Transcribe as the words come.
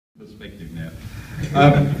Perspective now.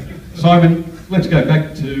 Simon, let's go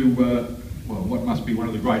back to well, what must be one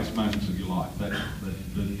of the greatest moments of your life.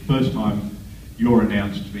 The first time you're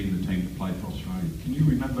announced to be in the team to play for Australia. Can you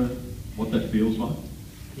remember what that feels like?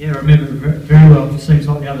 Yeah, I remember it very well. It seems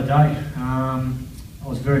like the other day. I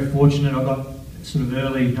was very fortunate. I got sort of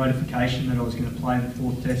early notification that I was going to play in the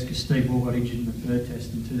fourth test because Steve Waugh got injured in the third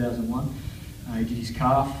test in 2001. He did his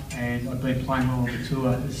calf, and I'd been playing well on the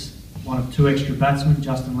tour as one of two extra batsmen.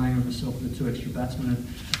 Justin Langer and myself were the two extra batsmen, and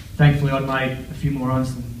thankfully I'd made a few more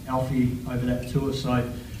runs than Alfie over that tour,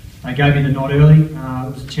 so they gave me the nod early. It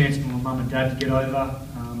was a chance for my mum and dad to get over,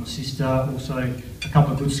 my sister, also a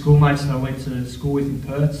couple of good schoolmates that I went to school with in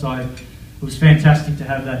Perth, so it was fantastic to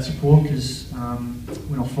have that support because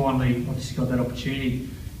when I finally obviously got that opportunity,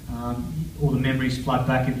 all the memories flood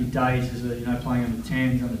back of your days as a, playing under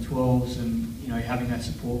 10s, under 12s, and having that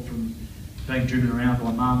support from being driven around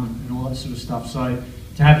by mum and all that sort of stuff. So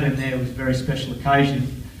to have them there was a very special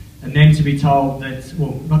occasion. And then to be told that,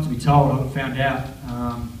 well, not to be told, I found out,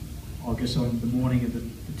 I guess on the morning of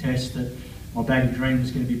the test, that my Baggy Green was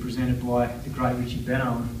going to be presented by the great Richie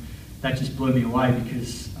Benaud. And that just blew me away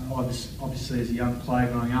because I was obviously as a young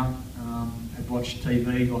player growing up, had watched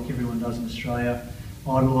TV like everyone does in Australia,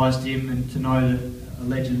 idolised him, and to know that a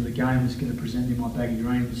legend of the game was going to present me my Baggy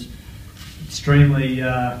Green was extremely,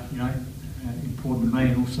 important to me,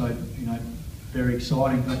 and also, very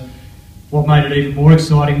exciting. But what made it even more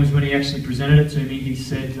exciting was when he actually presented it to me. He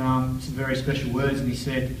said some very special words, and he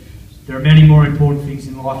said, "There are many more important things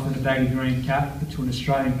in life than a Baggy Green cap, but to an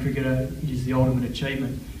Australian cricketer, it is the ultimate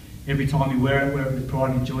achievement. Every time you wear it with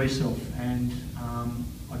pride and enjoy yourself." And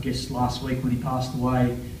I guess last week when he passed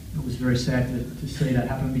away, it was very sad to see that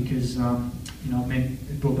happen because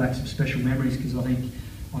it brought back some special memories, because I think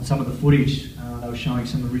on some of the footage they were showing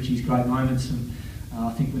some of Richie's great moments, and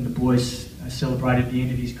I think when the boys celebrated the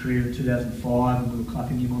end of his career in 2005 and we were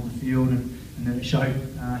clapping him on the field, and then it showed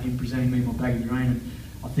him presenting me my Baggy Green. And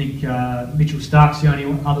I think Mitchell Stark's the only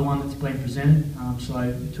other one that's been presented, so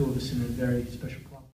the two of us in a very special